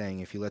out,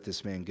 saying, if you let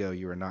this man go,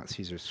 you are not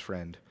Caesar's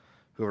friend.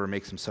 Whoever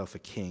makes himself a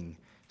king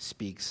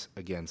speaks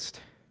against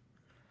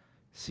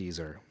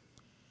Caesar.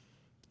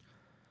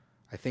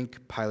 I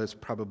think Pilate's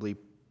probably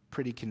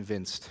pretty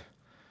convinced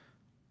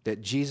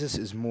that Jesus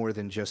is more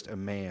than just a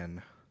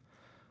man,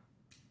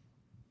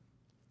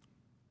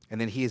 and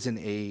then he is in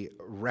a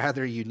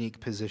rather unique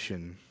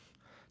position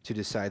to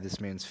decide this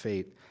man's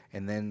fate.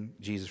 And then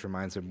Jesus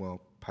reminds him,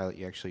 well, Pilate,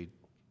 you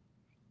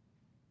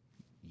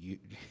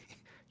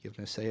have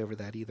no say over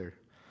that either.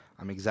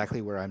 I'm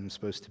exactly where I'm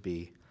supposed to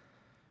be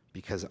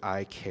because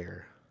I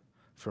care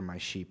for my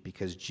sheep,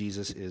 because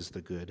Jesus is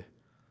the good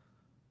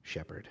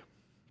shepherd.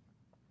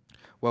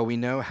 Well, we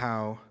know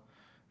how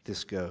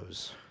this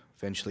goes.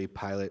 Eventually,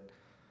 Pilate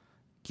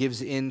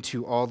gives in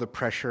to all the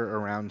pressure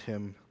around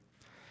him,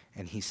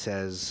 and he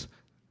says,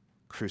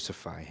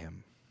 crucify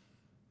him.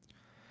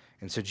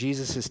 And so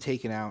Jesus is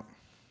taken out,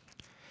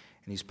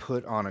 and he's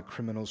put on a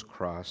criminal's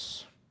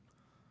cross,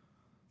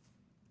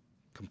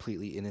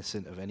 completely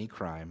innocent of any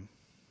crime.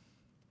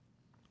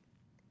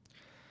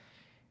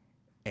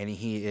 And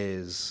he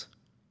is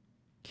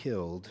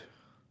killed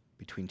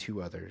between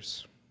two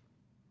others.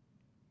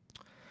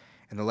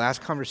 And the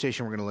last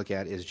conversation we're going to look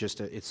at is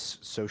it's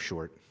so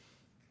short,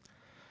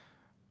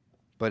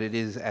 but it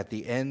is at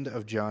the end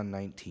of John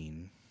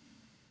 19,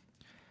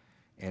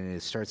 and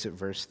it starts at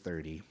verse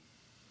 30.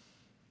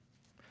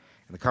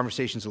 And the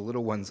conversation's a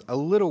little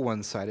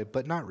one-sided,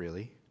 but not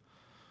really.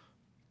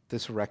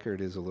 This record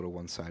is a little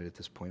one-sided at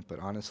this point, but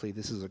honestly,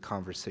 this is a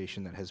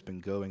conversation that has been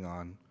going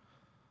on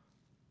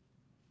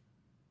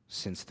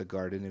since the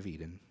Garden of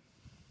Eden.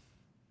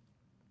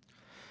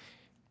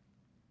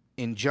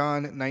 In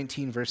John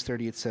 19, verse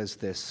 30, it says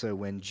this, so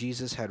when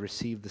Jesus had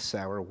received the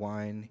sour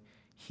wine,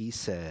 he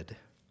said,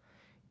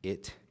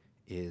 it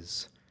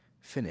is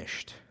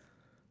finished.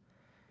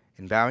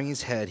 And bowing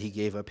his head, he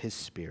gave up his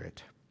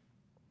spirit.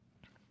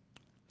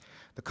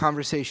 The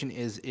conversation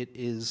is, it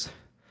is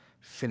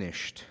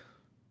finished.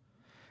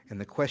 And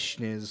the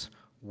question is,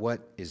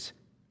 what is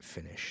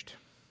finished?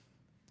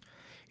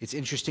 It's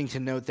interesting to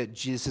note that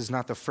this is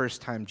not the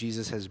first time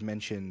Jesus has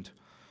mentioned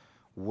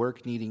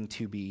work needing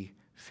to be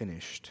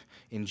finished.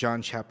 In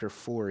John chapter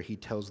 4, he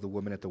tells the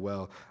woman at the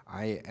well,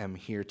 I am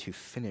here to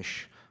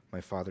finish my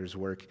Father's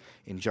work.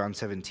 In John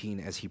 17,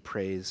 as he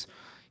prays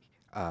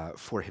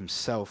for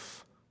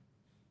himself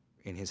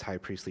in his high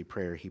priestly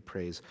prayer, he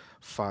prays,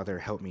 Father,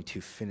 help me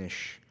to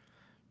finish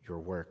your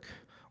work.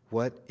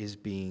 What is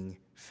being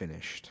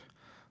finished?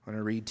 I want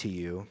to read to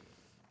you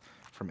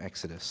from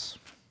Exodus.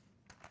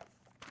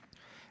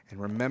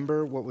 And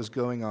remember what was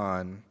going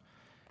on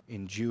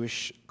in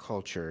Jewish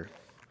culture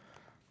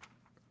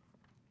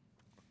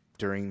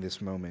during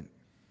this moment.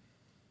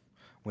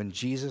 When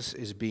Jesus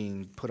is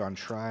being put on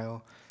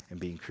trial and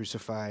being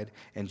crucified,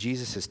 and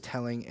Jesus is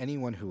telling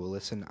anyone who will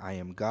listen, I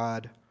am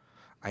God,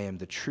 I am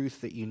the truth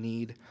that you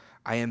need,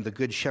 I am the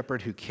good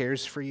shepherd who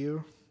cares for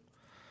you.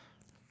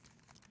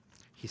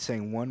 He's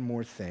saying one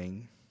more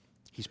thing.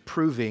 He's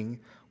proving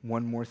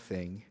one more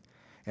thing.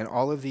 And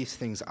all of these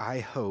things,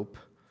 I hope,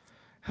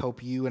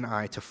 help you and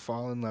I to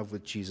fall in love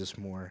with Jesus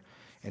more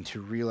and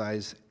to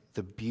realize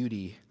the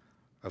beauty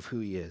of who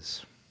he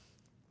is.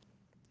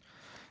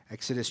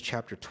 Exodus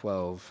chapter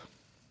 12,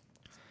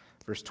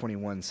 verse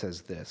 21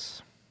 says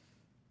this.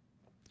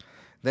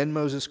 Then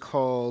Moses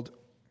called,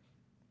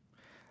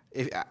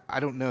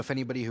 I don't know if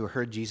anybody who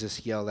heard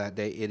Jesus yell that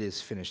day, it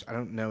is finished. I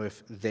don't know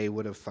if they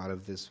would have thought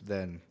of this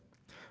then,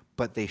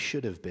 but they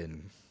should have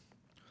been.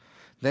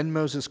 Then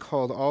Moses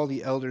called all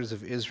the elders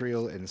of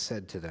Israel and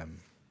said to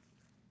them,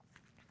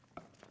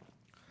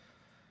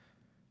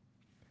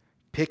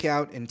 pick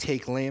out and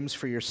take lambs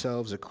for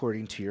yourselves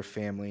according to your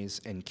families,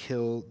 and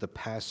kill the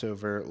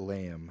Passover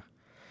lamb.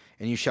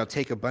 And you shall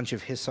take a bunch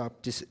of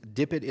hyssop,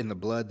 dip it in the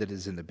blood that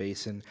is in the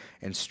basin,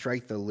 and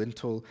strike the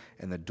lintel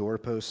and the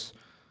doorposts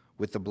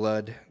with the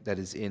blood that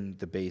is in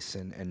the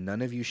basin. And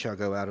none of you shall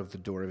go out of the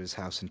door of his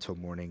house until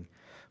morning,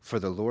 for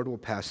the Lord will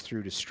pass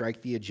through to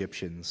strike the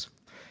Egyptians.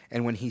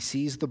 And when he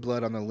sees the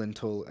blood on the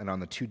lintel and on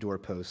the 2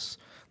 doorposts,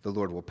 the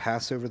Lord will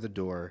pass over the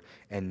door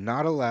and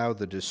not allow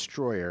the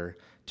destroyer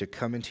to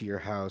come into your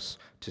house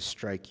to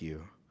strike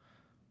you.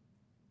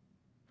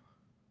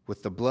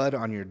 With the blood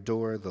on your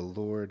door, the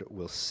Lord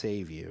will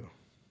save you.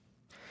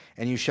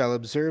 And you shall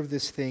observe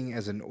this thing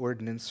as an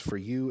ordinance for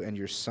you and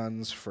your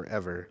sons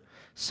forever,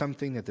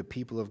 something that the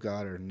people of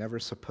God are never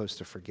supposed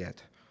to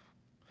forget.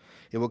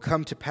 It will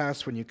come to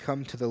pass when you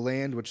come to the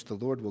land which the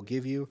Lord will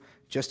give you,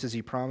 just as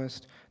he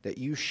promised, that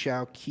you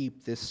shall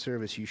keep this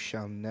service. You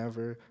shall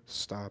never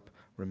stop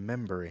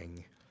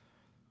remembering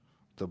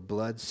the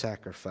blood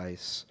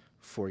sacrifice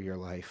for your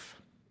life.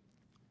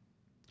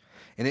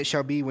 And it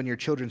shall be when your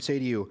children say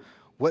to you,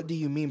 "What do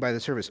you mean by the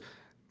service?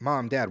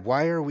 Mom, Dad,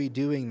 why are we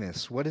doing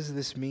this? What does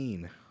this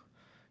mean?"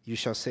 You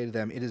shall say to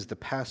them, "It is the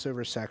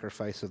Passover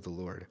sacrifice of the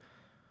Lord,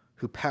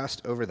 who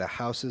passed over the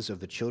houses of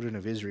the children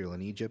of Israel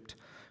in Egypt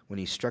when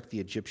he struck the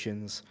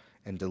Egyptians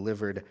and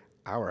delivered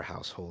our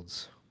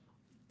households."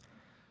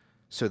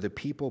 So the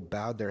people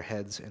bowed their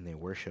heads and they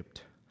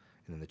worshipped.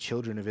 And then the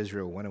children of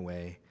Israel went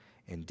away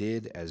and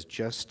did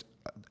just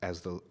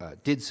as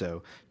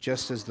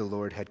the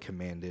Lord had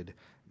commanded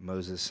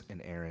Moses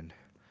and Aaron.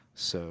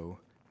 So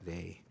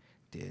they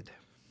did.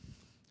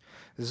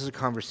 This is a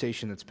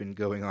conversation that's been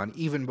going on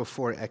even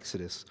before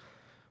Exodus,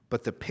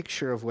 but the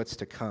picture of what's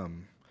to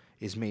come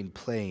is made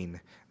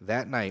plain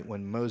that night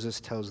when Moses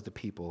tells the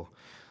people,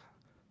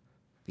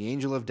 the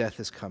angel of death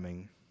is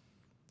coming,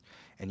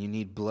 and you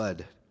need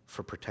blood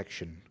for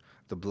protection,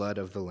 the blood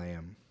of the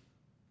Lamb.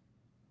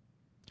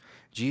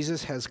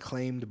 Jesus has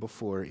claimed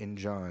before in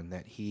John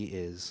that he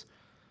is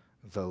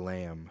the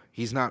Lamb.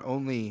 He's not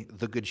only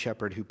the Good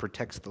Shepherd who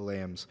protects the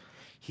lambs,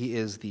 he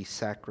is the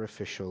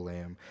sacrificial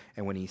Lamb.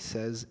 And when he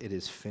says it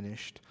is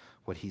finished,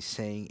 what he's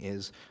saying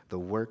is the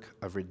work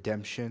of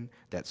redemption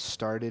that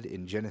started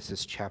in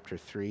Genesis chapter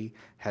 3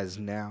 has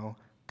now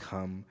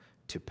come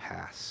to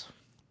pass.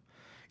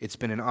 It's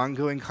been an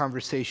ongoing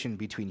conversation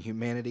between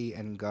humanity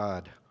and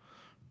God.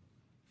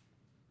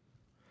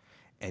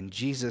 And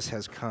Jesus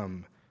has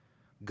come,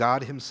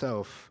 God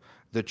himself,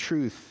 the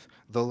truth,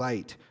 the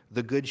light,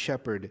 the good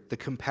shepherd, the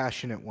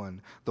compassionate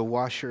one, the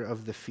washer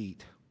of the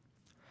feet,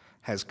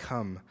 has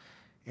come,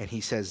 and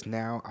he says,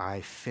 now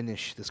I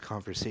finish this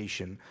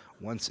conversation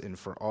once and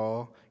for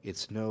all.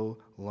 It's no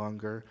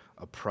longer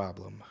a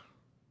problem.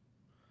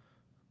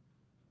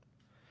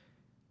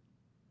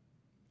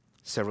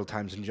 Several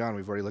times in John,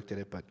 we've already looked at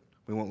it, but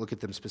we won't look at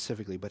them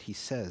specifically, but he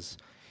says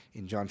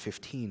in John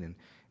 15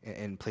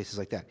 and places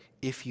like that,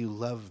 if you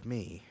love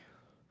me,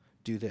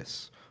 do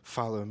this,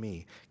 follow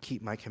me,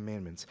 keep my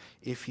commandments.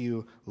 If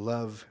you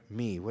love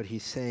me, what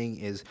he's saying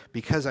is,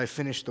 because I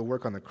finished the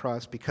work on the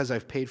cross, because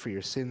I've paid for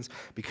your sins,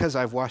 because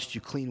I've washed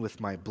you clean with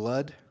my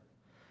blood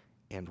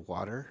and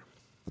water,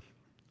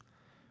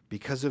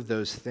 because of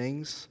those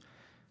things,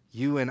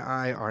 you and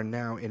I are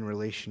now in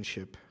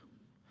relationship.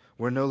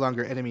 We're no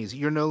longer enemies.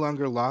 You're no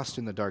longer lost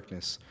in the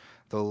darkness.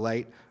 The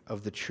light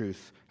of the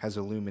truth has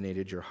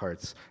illuminated your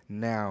hearts.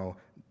 Now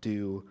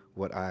do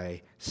what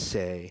I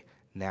say.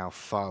 Now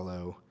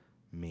follow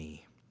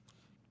me.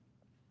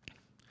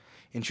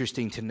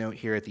 Interesting to note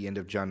here at the end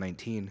of John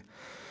 19,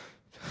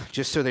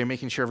 just so they're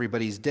making sure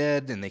everybody's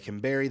dead and they can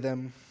bury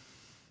them,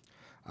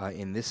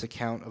 in this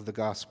account of the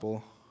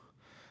gospel,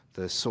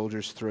 the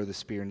soldiers throw the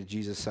spear into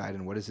Jesus' side,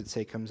 and what does it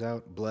say comes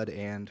out? Blood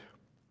and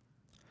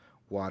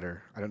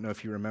water. I don't know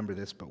if you remember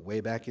this, but way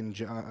back in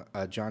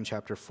John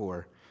chapter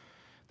 4,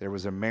 there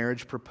was a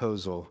marriage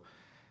proposal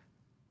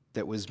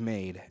that was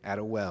made at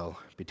a well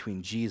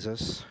between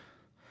Jesus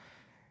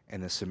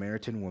and the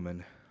Samaritan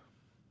woman.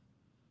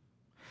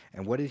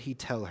 And what did he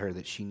tell her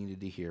that she needed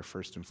to hear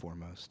first and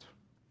foremost?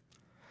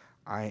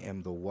 I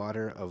am the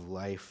water of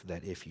life,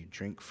 that if you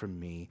drink from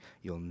me,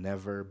 you'll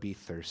never be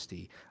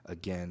thirsty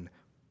again.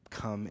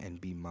 Come and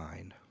be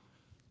mine.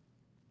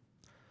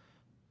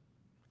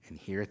 And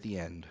here at the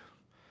end,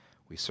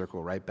 we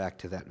circle right back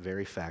to that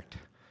very fact,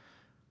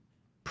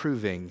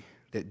 proving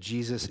that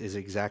Jesus is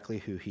exactly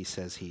who he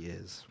says he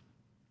is.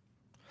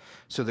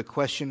 So the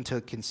question to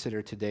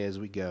consider today as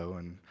we go,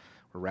 and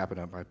we're wrapping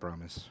up, I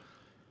promise.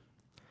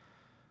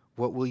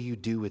 What will you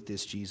do with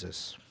this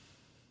Jesus?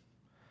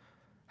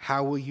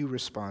 How will you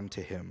respond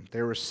to him?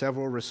 There were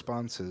several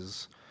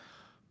responses,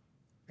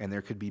 and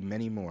there could be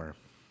many more.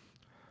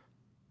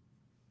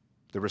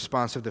 The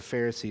response of the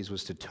Pharisees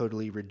was to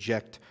totally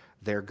reject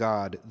their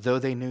God, though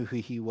they knew who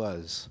he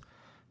was.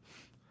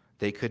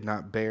 They could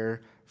not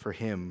bear for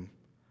him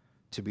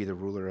to be the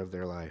ruler of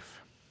their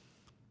life.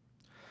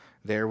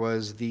 There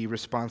was the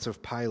response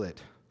of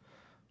Pilate,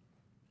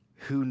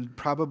 who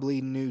probably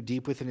knew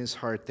deep within his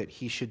heart that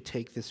he should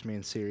take this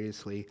man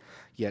seriously,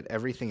 yet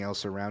everything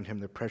else around him,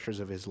 the pressures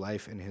of his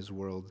life and his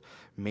world,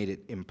 made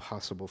it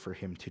impossible for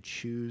him to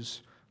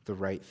choose the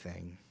right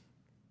thing.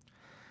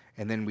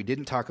 And then we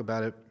didn't talk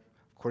about it.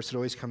 Of course, it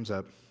always comes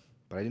up,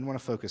 but I didn't want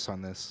to focus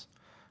on this.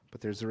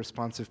 But there's the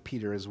response of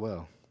Peter as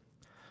well,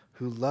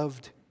 who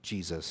loved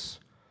Jesus.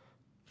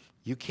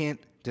 You can't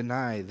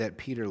deny that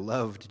Peter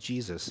loved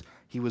Jesus.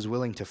 He was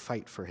willing to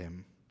fight for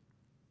him.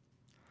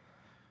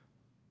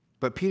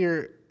 But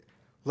Peter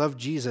loved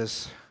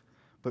Jesus,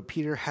 but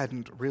Peter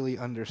hadn't really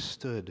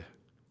understood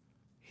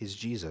his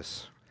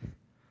Jesus.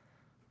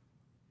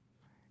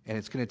 And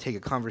it's going to take a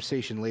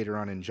conversation later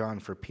on in John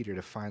for Peter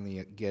to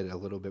finally get a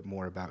little bit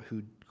more about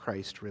who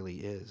Christ really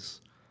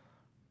is.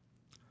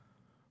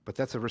 But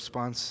that's a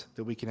response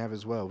that we can have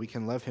as well. We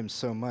can love him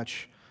so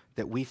much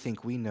that we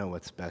think we know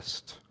what's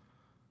best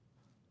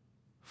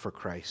for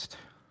Christ.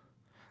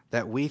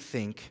 That we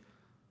think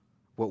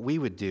what we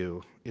would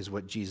do is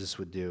what Jesus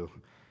would do,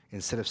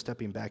 instead of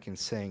stepping back and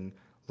saying,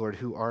 Lord,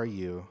 who are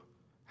you?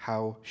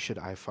 How should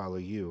I follow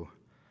you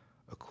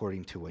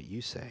according to what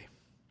you say?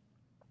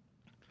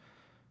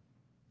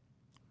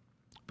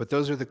 But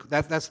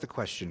that's the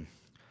question.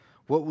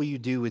 What will you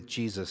do with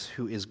Jesus,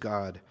 who is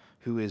God,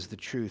 who is the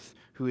truth,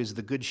 who is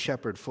the good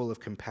shepherd full of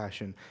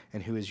compassion,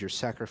 and who is your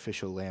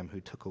sacrificial lamb who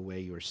took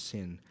away your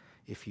sin,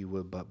 if you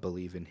will but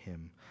believe in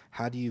him?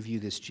 How do you view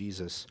this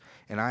Jesus?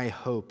 And I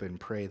hope and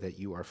pray that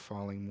you are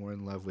falling more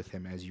in love with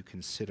him as you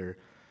consider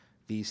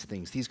these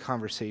things, these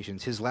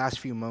conversations. His last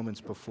few moments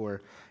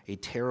before a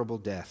terrible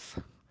death,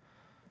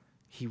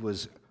 he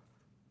was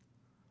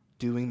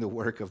doing the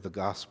work of the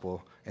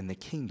gospel and the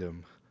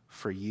kingdom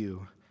for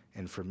you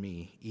and for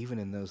me, even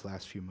in those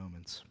last few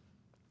moments.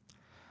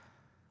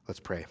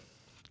 Let's pray.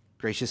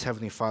 Gracious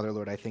Heavenly Father,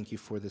 Lord, I thank you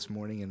for this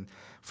morning and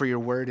for your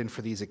word and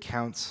for these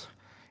accounts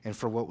and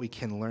for what we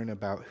can learn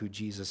about who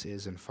Jesus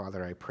is. And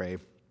Father, I pray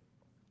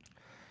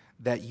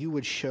that you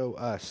would show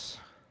us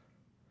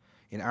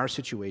in our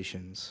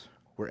situations,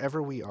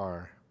 wherever we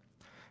are,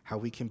 how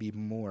we can be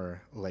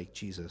more like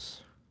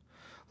Jesus.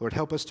 Lord,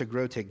 help us to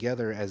grow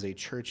together as a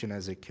church and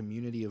as a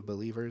community of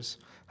believers.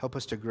 Help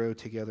us to grow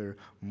together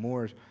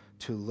more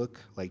to look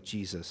like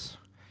Jesus,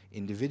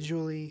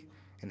 individually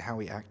and how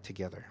we act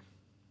together.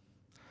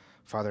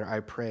 Father, I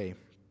pray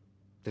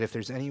that if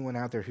there's anyone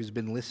out there who's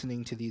been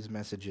listening to these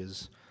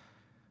messages,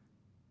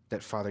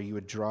 that, Father, you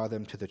would draw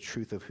them to the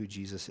truth of who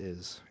Jesus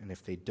is. And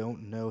if they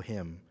don't know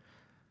him,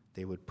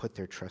 they would put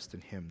their trust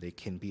in him. They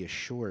can be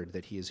assured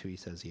that he is who he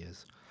says he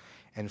is.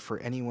 And for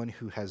anyone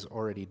who has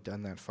already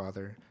done that,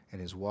 Father,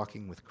 and is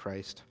walking with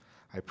Christ,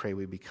 I pray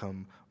we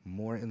become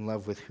more in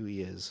love with who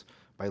he is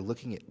by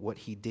looking at what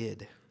he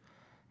did,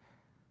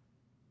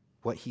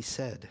 what he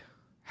said,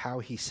 how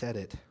he said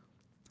it.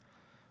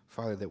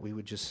 Father, that we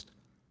would just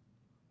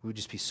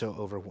be so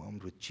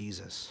overwhelmed with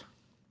Jesus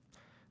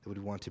that we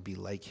would want to be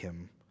like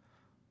him,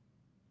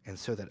 and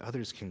so that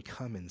others can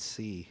come and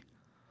see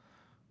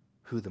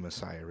who the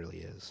Messiah really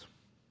is.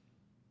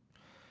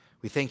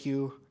 We thank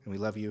you and we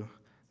love you.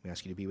 We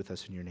ask you to be with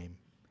us in your name.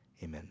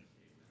 Amen.